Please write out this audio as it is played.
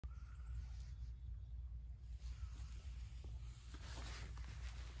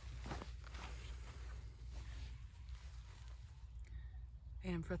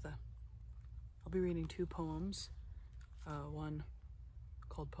I'm Fritha. I'll be reading two poems, one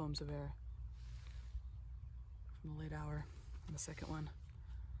called Poems of Air from the late hour, and the second one,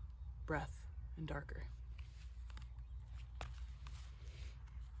 Breath and Darker.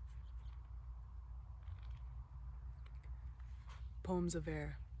 Poems of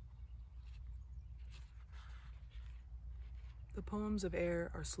Air. The poems of air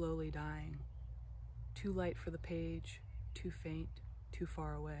are slowly dying, too light for the page, too faint, too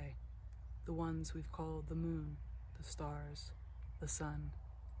far away. The ones we've called the moon, the stars, the sun,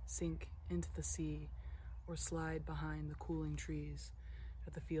 sink into the sea or slide behind the cooling trees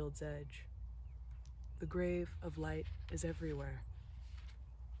at the field's edge. The grave of light is everywhere.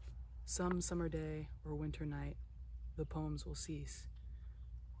 Some summer day or winter night, the poems will cease.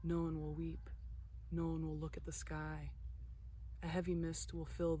 No one will weep. No one will look at the sky. A heavy mist will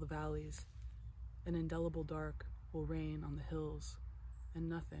fill the valleys. An indelible dark will reign on the hills, and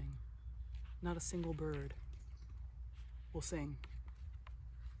nothing, not a single bird, will sing.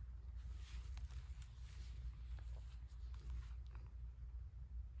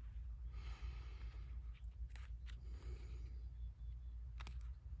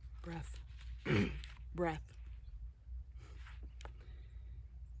 Breath. Breath.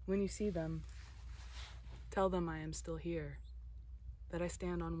 When you see them, tell them I am still here, that I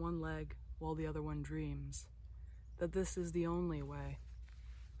stand on one leg while the other one dreams, that this is the only way,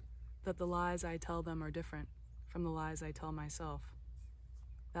 that the lies I tell them are different from the lies I tell myself,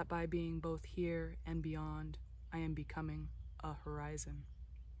 that by being both here and beyond, I am becoming a horizon,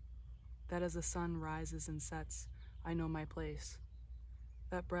 that as the sun rises and sets, I know my place,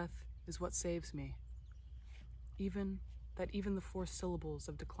 that breath is what saves me, even the 4 syllables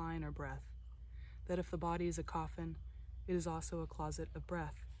of decline are breath, that if the body is a coffin, it is also a closet of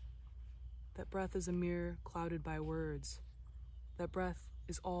breath, that breath is a mirror clouded by words, that breath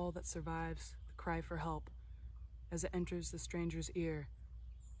is all that survives the cry for help as it enters the stranger's ear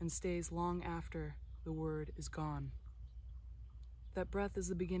and stays long after the word is gone, that breath is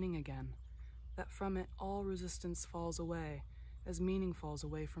the beginning again, that from it all resistance falls away as meaning falls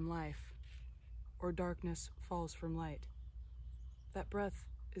away from life, or darkness falls from light, that breath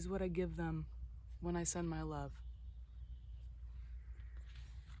is what I give them when I send my love.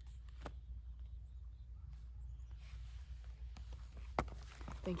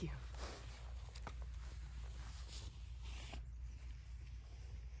 Thank you.